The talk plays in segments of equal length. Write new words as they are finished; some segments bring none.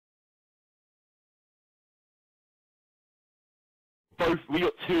we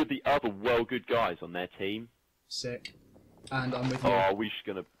got two of the other well good guys on their team. Sick. And I'm with you. Oh,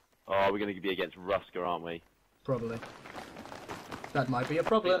 we're gonna be against Ruska, aren't we? Probably. That might be a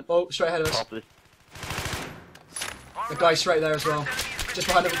problem. Oh, straight ahead of us. The guy straight there as well. Just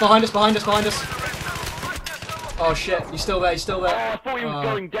behind us, behind us. Oh shit, he's still there, Oh, I thought he was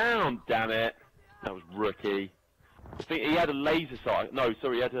going down, damn it. That was rookie. I think he had a laser sight. No,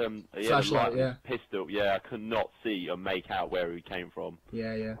 sorry, he had a flashlight, yeah. Pistol. Yeah, I could not see or make out where he came from.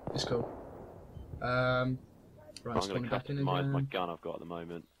 Yeah, it's cool. Right, I'm going to customise my gun I've got at the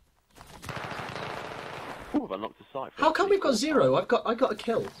moment. Ooh, I've unlocked a sight. How come we've got 0? I got a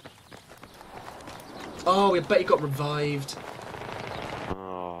kill. Oh, I bet he got revived.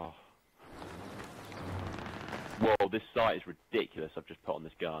 Oh. Whoa, this sight is ridiculous. I've just put on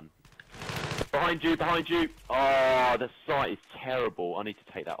this gun. Behind you, behind you! Oh, the sight is terrible. I need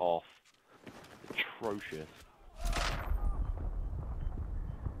to take that off. Atrocious.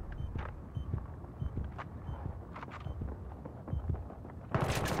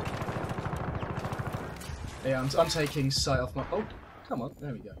 Yeah, I'm taking sight off my... Oh, come on,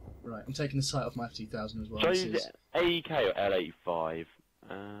 there we go. Right, I'm taking the sight off my F2000 as well. So is it AEK or L85?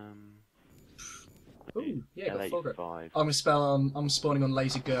 Ooh, yeah, got full grip. I'm spawning on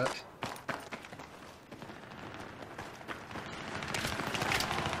Laser Gurk.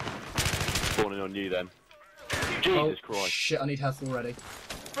 Spawning on you then. Jesus Christ. Shit, I need health already.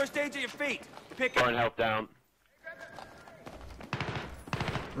 First aid to your feet. Pick Throwing health down.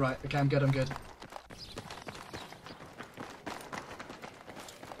 Right, okay, I'm good.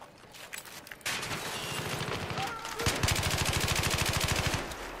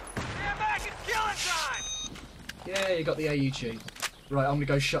 Yeah, you got the AUG. Right, I'm gonna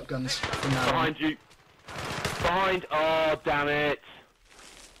go shotguns from now on. Behind you. Behind. Oh, damn it.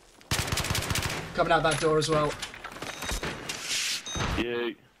 Coming out that door as well.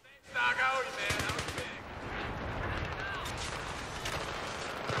 You.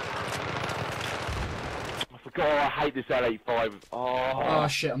 I forgot. I hate this L85. Oh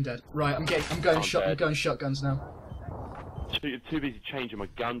shit, I'm dead. Right, I'm going shotguns now. Too busy changing my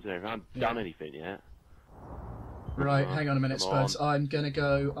guns and everything. I haven't done anything yet. Right, hang on a minute, Spurs. I'm gonna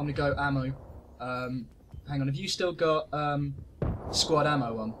go ammo. Hang on, have you still got squad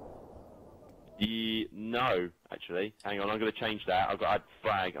ammo on? No, actually. Hang on, I'm gonna change that. I've got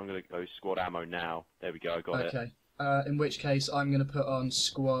flag. I'm gonna go squad ammo now. There we go. I got it. Okay. In which case, I'm gonna put on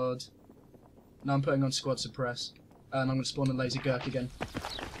squad. No, I'm putting on squad suppress, and I'm gonna spawn a Laser Gurk again.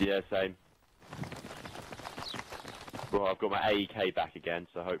 Yeah, same. Well, I've got my AEK back again,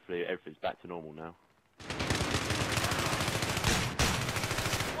 so hopefully everything's back to normal now.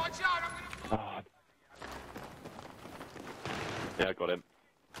 Oh. Yeah, I got him.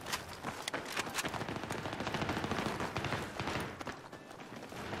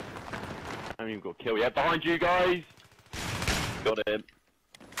 I haven't even got a kill yet. Behind you guys! Got him.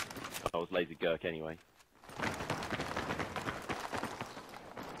 I was Laser Gurk anyway.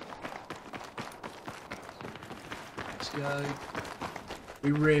 Let's go.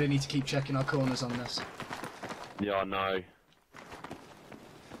 We really need to keep checking our corners on this. Yeah, I know.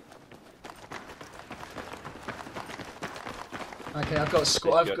 Okay, I've got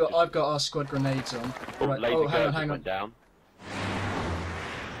our squad grenades on. Oh, right. Laser Gurk hang on. Went down.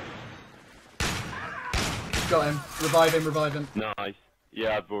 Got him. Revive him. Nice.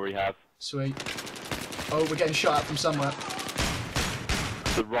 Yeah, I already have. Sweet. Oh, we're getting shot at from somewhere.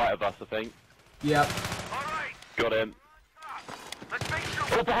 To the right of us, I think. Yep. Got him.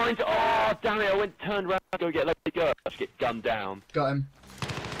 Oh, behind! Oh, damn it! I turned around to go get Laser Gurk. Let's get gunned down. Got him.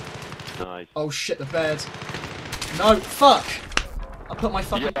 Nice. Oh shit, the bed. No, fuck! I put my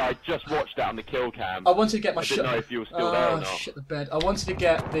fucking... Yeah, I just watched that on the kill cam. I wanted to get my shot... I didn't know if you were still there or not. Oh, shit, the bed. I wanted to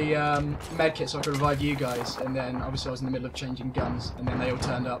get the medkit so I could revive you guys, and then obviously I was in the middle of changing guns, and then they all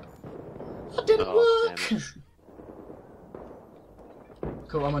turned up. That didn't work!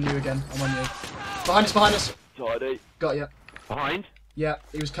 Cool, I'm on you again. I'm on you. Behind us! Tidy. Got ya. Behind? Yeah,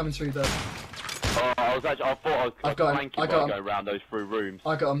 he was coming through the... Oh, I thought I was flanking going around those through rooms.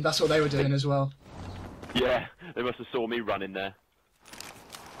 I got him. That's what they were doing as well. Yeah, they must have saw me running there.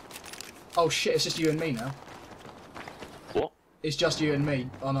 Oh shit, it's just you and me now. What? It's just you and me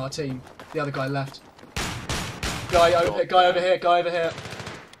on our team. The other guy left. Guy over here.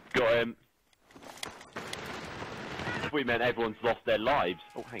 Got him. We meant everyone's lost their lives.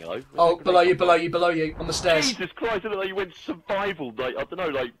 Oh, hang on. Oh, below you, on the stairs. Jesus Christ, I looked like you went survival, like, I don't know,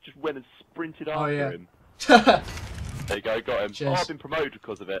 like, just went and sprinted after him. There you go, got him. Cheers. Oh, I've been promoted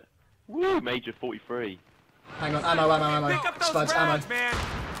because of it. Woo, Major 43. Hang on, ammo. Pick up those Spuds, rounds, ammo. man.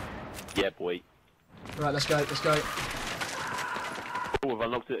 Yeah, boy. Right, let's go. Oh, I've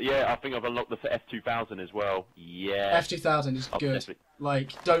unlocked it. Yeah, I think I've unlocked the F2000 as well. Yeah. F2000 is good.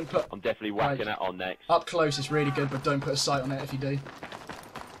 Like, don't put... I'm definitely whacking that on next. Up close is really good, but don't put a sight on it if you do.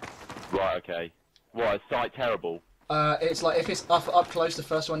 Right, okay. What, is sight terrible? It's like, if it's up close, the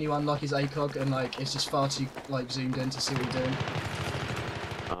first one you unlock is ACOG, and like, it's just far too, like, zoomed in to see what you're doing.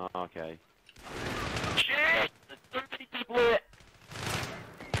 Okay. Shit! There's so many people here!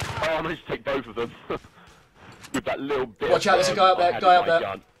 Oh, I managed to take both of them. With that little bit. Watch out, there's a guy up there,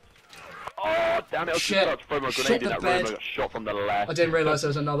 Gun. Oh, damn it, I was just about to throw my grenade in that room, I got shot from the left. I didn't realise there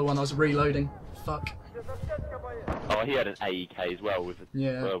was another one, I was reloading. Fuck. Oh, he had an AEK as well with a,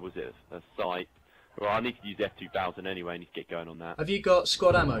 yeah. Was it a sight? Well, I need to use F2000 anyway, I need to get going on that. Have you got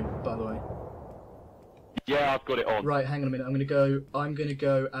squad ammo, by the way? Yeah, I've got it on. Right, hang on a minute, I'm gonna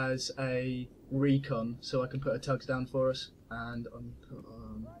go as a recon, so I can put a tugs down for us, and I'm put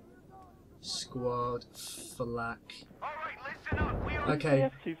on squad flak.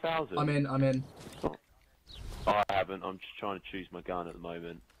 Okay, F2000. I'm in. I haven't, I'm just trying to choose my gun at the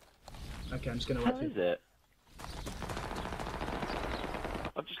moment. Okay, I'm just gonna What is it?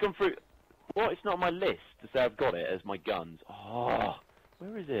 I've just gone through... What? It's not on my list to say I've got it as my guns. Oh,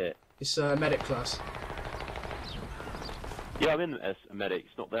 where is it? It's medic class. Yeah, I'm in as a medic.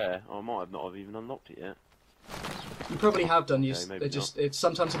 It's not there. I might have not have even unlocked it yet. You probably have done. It's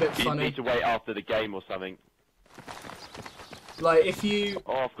sometimes a bit funny. You need to wait after the game or something. Like if you...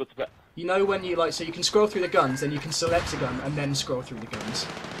 Oh, I've got to... You know when you like, so you can scroll through the guns, then you can select a gun and then scroll through the guns.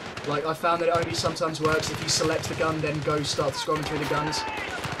 Like I found that it only sometimes works if you select the gun, then go start scrolling through the guns.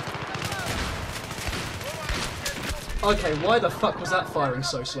 Okay, why the fuck was that firing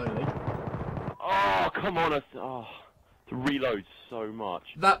so slowly? Oh, come on! To reload so much.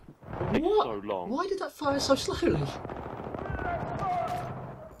 That... It takes what? so long. Why did that fire so slowly?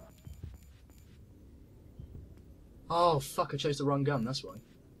 Oh fuck! I chose the wrong gun. That's why.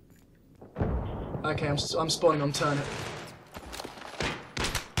 Okay, I'm spawning on turnip.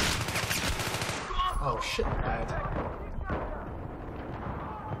 Oh shit! Bad.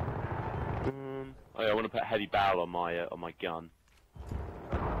 Oh, yeah, I want to put heavy barrel on my gun.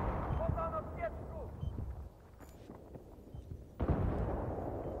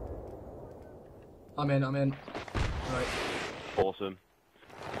 I'm in. Right. Awesome.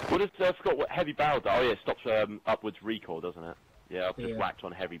 What is, I forgot what heavy barrel does. Oh yeah, it stops upwards recoil, doesn't it? Yeah, I've just whacked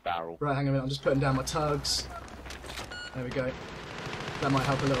on heavy barrel. Right, hang on a minute, I'm just putting down my tugs. There we go. That might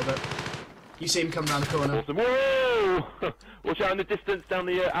help a little bit. You see him coming around the corner. Awesome. Whoa! Watch out in the distance down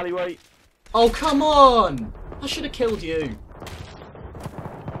the alleyway. Oh, come on! I should have killed you.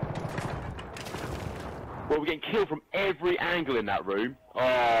 Well, we're getting killed from every angle in that room. Oh,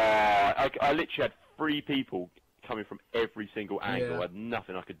 I literally had 3 people coming from every single angle. I had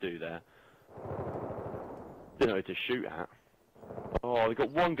nothing I could do there. Didn't know who to shoot at. Oh, they've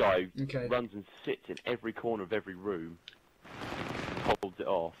got one guy who runs and sits in every corner of every room, holds it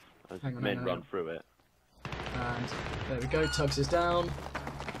off as men run through it. And there we go, tugs is down.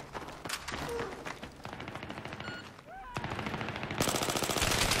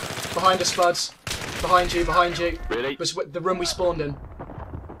 Behind us, Spuds. Behind you. Really? Was the room we spawned in.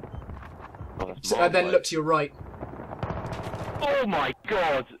 Oh, that's Then look to your right. Oh my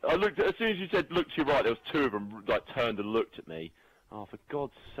god! I looked as soon as you said look to your right, there was 2 of them like turned and looked at me. Oh, for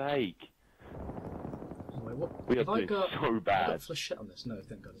God's sake! Oh, wait, what? We are doing so bad. Have I got flush shit on this? No,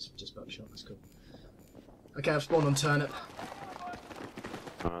 thank God, it's just buckshot. That's cool. Okay, I've spawned on turnip.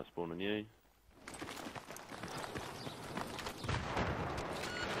 Alright, spawn on you.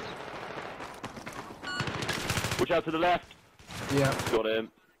 Watch out to the left. Yeah. Got him.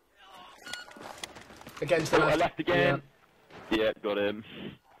 Again to the left. Left again. Yeah, got him.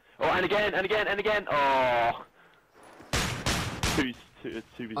 Oh, and again. Oh. Two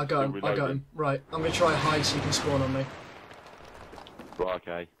I got him. Right, I'm gonna try hide so you can spawn on me. Right,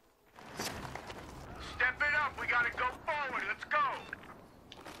 okay. Step it up, we gotta go forward, let's go!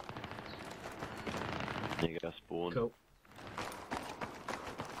 There you go, spawn. Cool.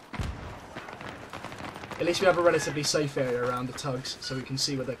 At least we have a relatively safe area around the tugs, so we can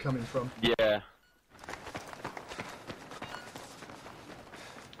see where they're coming from. Yeah.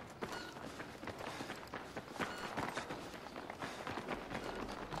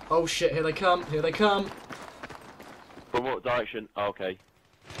 Oh shit, here they come, From what direction? Oh, okay.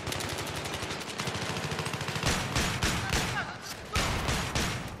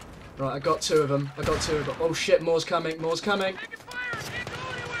 Right, I got 2 of them. Oh shit, more's coming.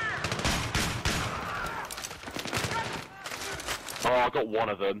 Oh, I got 1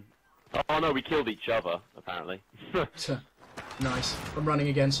 of them. Oh no, we killed each other, apparently. Nice. I'm running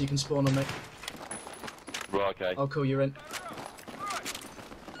again so you can spawn on me. Right, okay. Oh cool, you're in.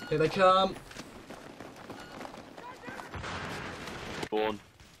 Here they come. Spawn.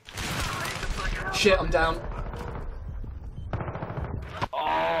 Shit, I'm down.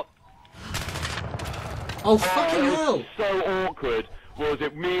 Oh, Oh, fucking hell! so awkward. Was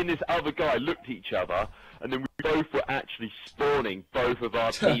it me and this other guy looked at each other, and then we both were actually spawning both of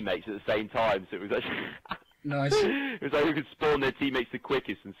our teammates at the same time. So it was actually Nice. it was like who could spawn their teammates the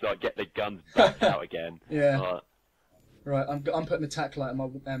quickest and start get their guns back out again. Yeah. Right, I'm putting a tack light on my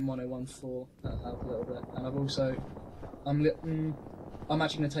M1014. That'll help a little bit. And I've also, I'm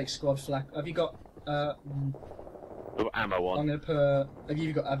actually going to take squad flak. Have you got? Ammo on. I'm going to put. Have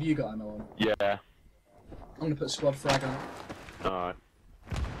you got ammo on? Yeah. I'm going to put squad frag on. Alright.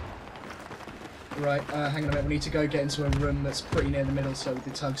 Right, hang on a minute. We need to go get into a room that's pretty near the middle, so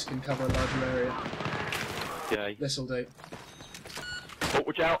the tugs can cover a larger area. Okay. This'll do. Oh,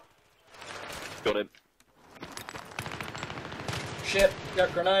 watch out! Got him. Shit!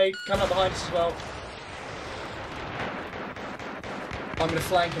 Got grenade coming up behind us as well. I'm gonna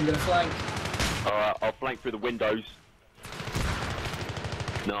flank. Alright, I'll flank through the windows.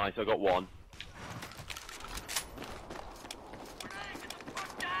 Nice, I got one.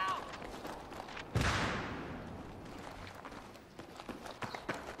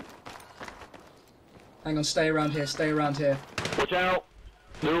 Hang on, stay around here. Watch out!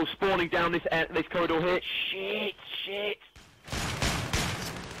 They're all spawning down this corridor here. Shit!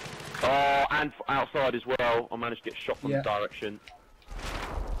 Oh, and outside as well. I managed to get shot from the direction.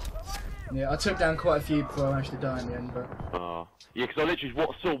 Yeah, I took down quite a few before I managed to die in the end, but... Oh. Yeah, because I literally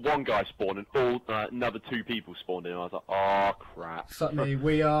saw one guy spawn and another two people spawned in, and I was like, oh crap. Fuck me,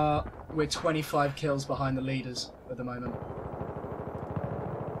 we're 25 kills behind the leaders at the moment.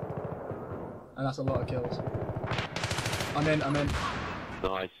 And that's a lot of kills. I'm in.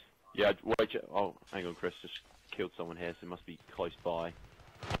 Nice. Yeah, wait, oh, hang on, Chris, just killed someone here, so it must be close by.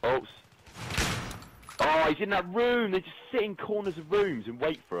 Oh, he's in that room! They just sit in corners of rooms and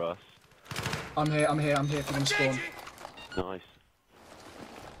wait for us. I'm here for them to spawn. Nice.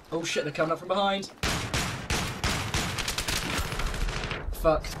 Oh shit, they're coming up from behind!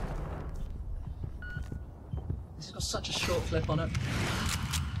 Fuck. This has got such a short clip on it.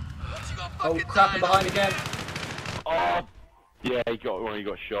 Oh crap, I'm behind again! Oh! Yeah, he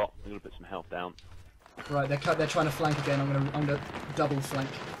got shot. I'm gonna put some health down. Right, they're trying to flank again. I'm gonna double flank.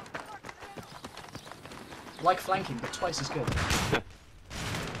 Like flanking, but twice as good.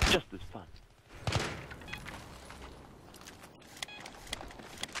 Just as fun.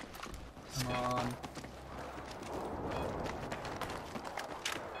 Come on.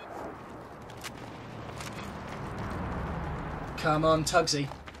 Come on, Tugsy.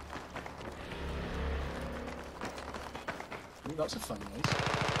 Ooh, that's a fun noise.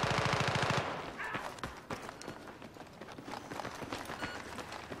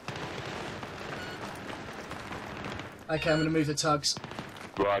 Okay, I'm going to move the tugs.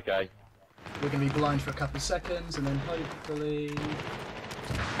 Right, okay. We're going to be blind for a couple of seconds, and then hopefully...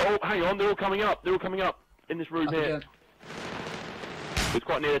 Oh, hang on, they're all coming up. They're all coming up in this room here. Again. It's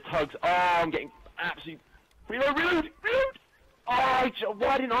quite near the tugs. Oh, I'm getting absolutely... Reload! Oh,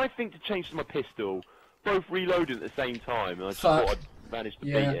 why didn't I think to change to my pistol? Both reloaded at the same time, and I just thought I'd managed to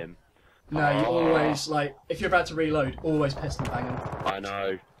beat him. No, you always, like, if you're about to reload, always pistol bang him. I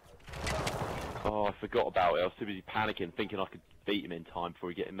know. Oh, I forgot about it. I was too busy panicking, thinking I could beat him in time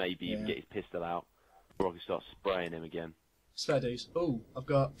before he maybe even get his pistol out, or I could start spraying him again. Spare dues. Ooh, I've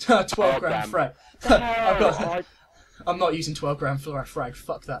got 12 grand frag. I'm not using 12 grand frag.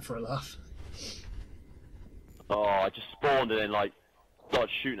 Fuck that for a laugh. Oh, I just spawned and then like started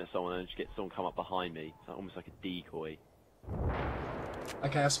shooting at someone and just get someone come up behind me. It's almost like a decoy.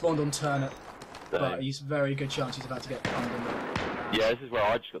 Okay, I spawned on Turnip, but he's very good chance he's about to get pummed in there. Yeah, this is where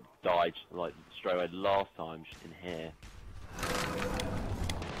I just got died like straight away last time, just in here.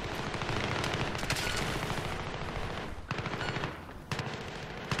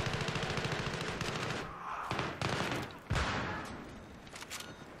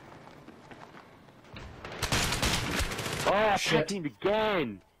 Oh, shit. Teamed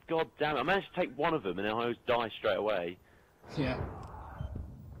again! God damn it, I managed to take one of them and then I always die straight away. Yeah.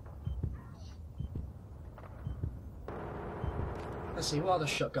 Let's see, what other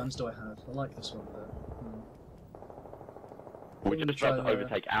shotguns do I have? I like this one, but... We're just about to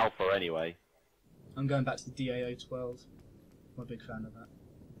overtake Alpha anyway. I'm going back to the DAO-12. I'm a big fan of that.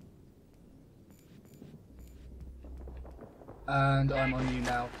 And I'm on you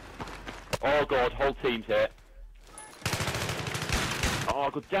now. Oh god, whole team's here. Oh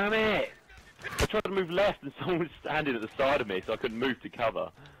god damn it! I tried to move left and someone was standing at the side of me so I couldn't move to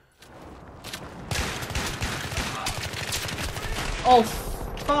cover. Oh!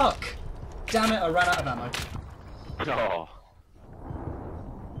 Fuck! Damn it, I ran out of ammo. Oh.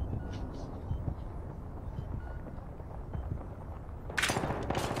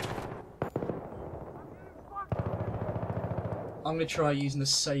 I'm going to try using the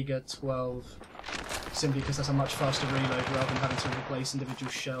Sega 12, simply because that's a much faster reload rather than having to replace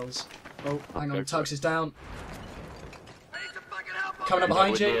individual shells. Oh, hang on, Tugs is down. Coming up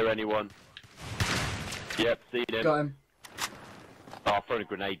behind you. Near anyone. Yep, seen him. Got him. Oh, I've thrown a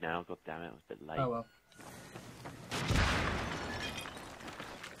grenade now. God damn it, I was a bit late. Oh well.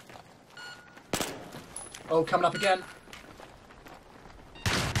 Oh, coming up again.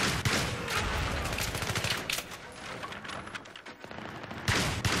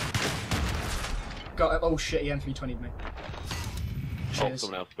 Got him. Oh shit, he M320'd me. Oh, Cheers.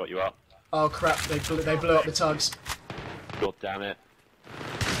 someone else got you up. Oh crap, they blew up the Tugs. God damn it.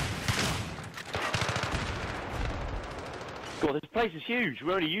 God, this place is huge.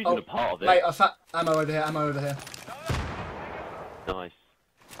 We're only using a part of it. Mate, ammo over here, ammo over here. Nice.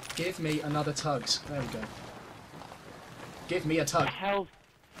 Give me another Tugs. There we go. Give me a Tug. What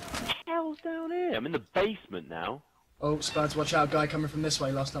the hell's down here? I'm in the basement now. Oh, Spuds, watch out, guy coming from this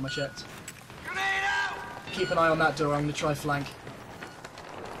way last time I checked. Keep an eye on that door, I'm going to try flank.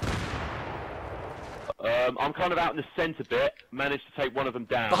 I'm kind of out in the centre bit. Managed to take one of them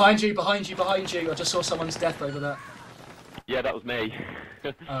down. Behind you, behind you, behind you. I just saw someone's death over there. Yeah, that was me.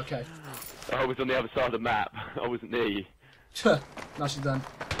 Okay. I was on the other side of the map. I wasn't near you. Nicely done.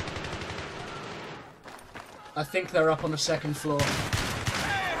 I think they're up on the second floor.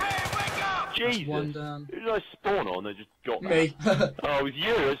 Jesus! One down. Who did I spawn on that just got Me. that? Oh, it was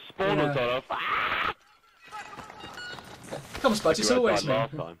you. I spawned on Yeah. someone. Come on, Spuds, it's always me.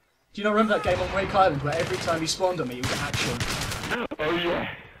 Last time. Do you not remember that game on Wake Island where every time you spawned on me it was action? Oh yeah.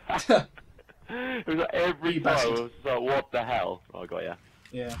 It was like every You time. bastard. I was just like, what the hell? Oh, I got ya.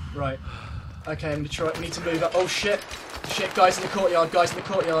 Yeah, right. Okay, I'm gonna try. We need to move up. Oh shit! Shit, guys in the courtyard, guys in the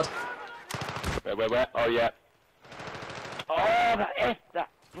courtyard. Where? Oh yeah. Oh, that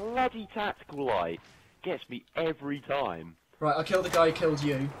bloody tactical light gets me every time. Right, I killed the guy who killed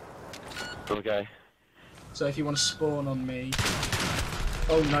you. Okay. So if you want to spawn on me...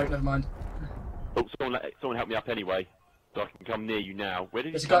 Oh no, never mind. Oh, someone help me up anyway, so I can come near you now. Where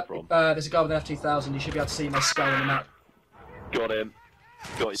did There's he a guy. come from? There's a guy with an F2000. You should be able to see my skull on the map. Got him.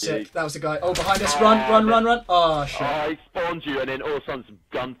 Got you. Sick. That was the guy. Oh, behind us! Run! Oh shit! I spawned you, and then all of a sudden some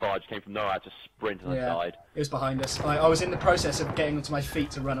gunfire just came from nowhere. I had to sprint and I died. It was behind us. I was in the process of getting onto my feet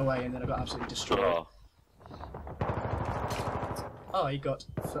to run away, and then I got absolutely destroyed. Oh, I got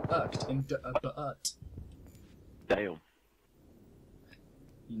fucked in the butt. damn.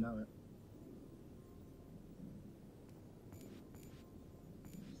 You know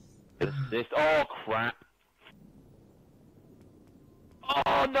it. This. Oh crap.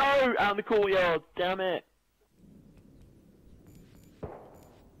 Oh no! Out in the courtyard. Damn it.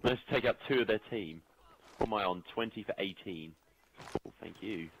 Let's take out 2 of their team. What am I on? 20 for 18. Oh, thank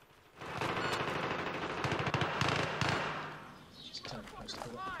you.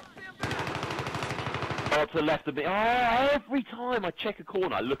 Oh, to the left of me. Oh, every time I check a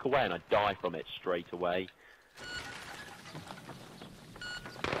corner, I look away and I die from it straight away.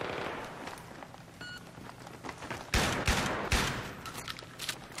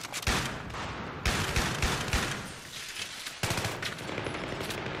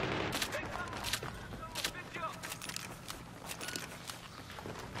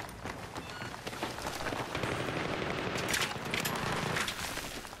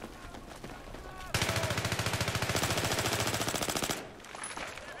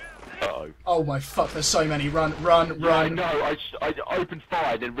 Oh my fuck, there's so many. Run. Yeah, I know, I opened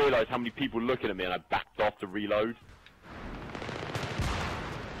fire and then realised how many people were looking at me and I backed off to reload.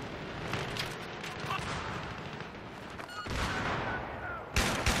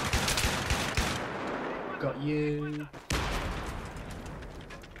 Got you.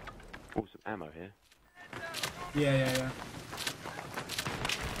 Oh, some ammo here. Yeah.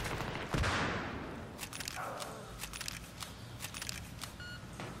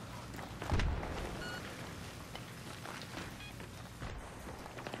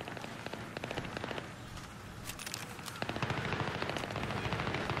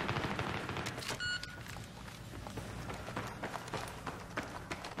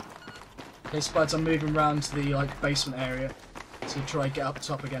 Okay, Spuds, I'm moving around to the basement area to try and get up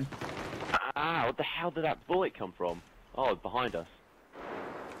top again. Ah, what the hell did that bullet come from? Oh, behind us.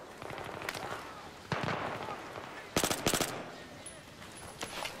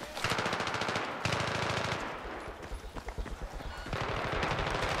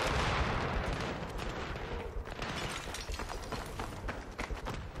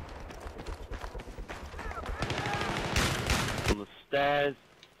 stairs.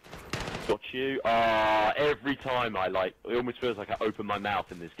 Got you. Ah, every time it almost feels like I open my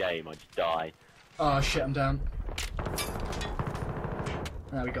mouth in this game, I just die. Oh shit, I'm down.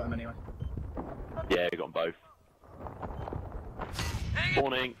 No, we got him anyway. Yeah, we got them both.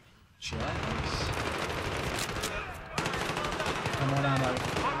 Morning. Come on, ammo.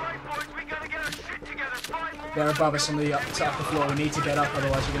 Alright, boys, we gotta get our shit together. Find more. They're above us on the upper floor. We need to get up,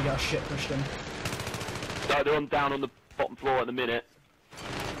 otherwise we're gonna get our shit pushed in. No, they're down on the bottom floor at the minute.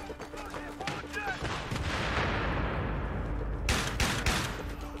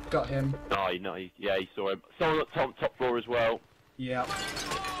 Got him. Oh, yeah, he saw him. Someone at the top floor as well. Yeah.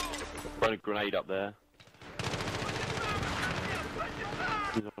 Throwing a grenade up there.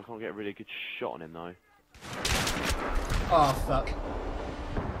 I can't get a really good shot on him though. Oh fuck.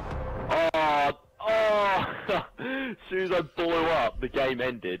 Oh! As soon as I blew up, the game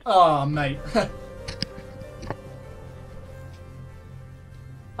ended. Oh mate. That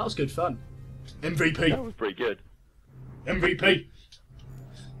was good fun. MVP. That was pretty good. MVP.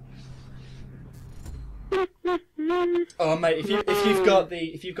 Oh mate, if you've got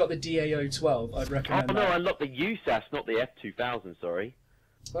the DAO 12, I'd recommend Oh no, that. I unlocked the USAS, not the F2000. Sorry.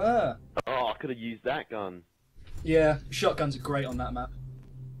 Ah. Oh, I could have used that gun. Yeah, shotguns are great on that map.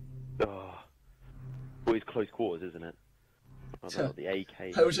 Oh, always close quarters, isn't it? Oh, no, the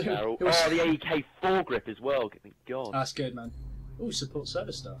AK It was- barrel. it was- Oh, the AK foregrip as well. Thank God. That's good, man. Ooh, support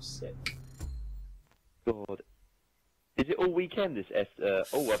service staff, sick. God. Is it all weekend this I've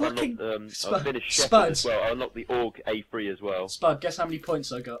Fucking unlocked I've finished Shepherd Spuds. as well. I unlocked the AUG A3 as well. Spud, guess how many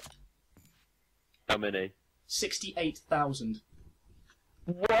points I got? How many? 68,000.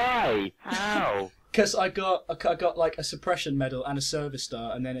 Why? How? Because I got like a suppression medal and a service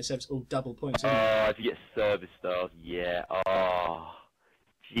star, and then it says all double points. Isn't it? Oh, if you get service stars, yeah. Oh,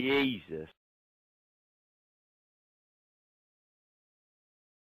 Jesus.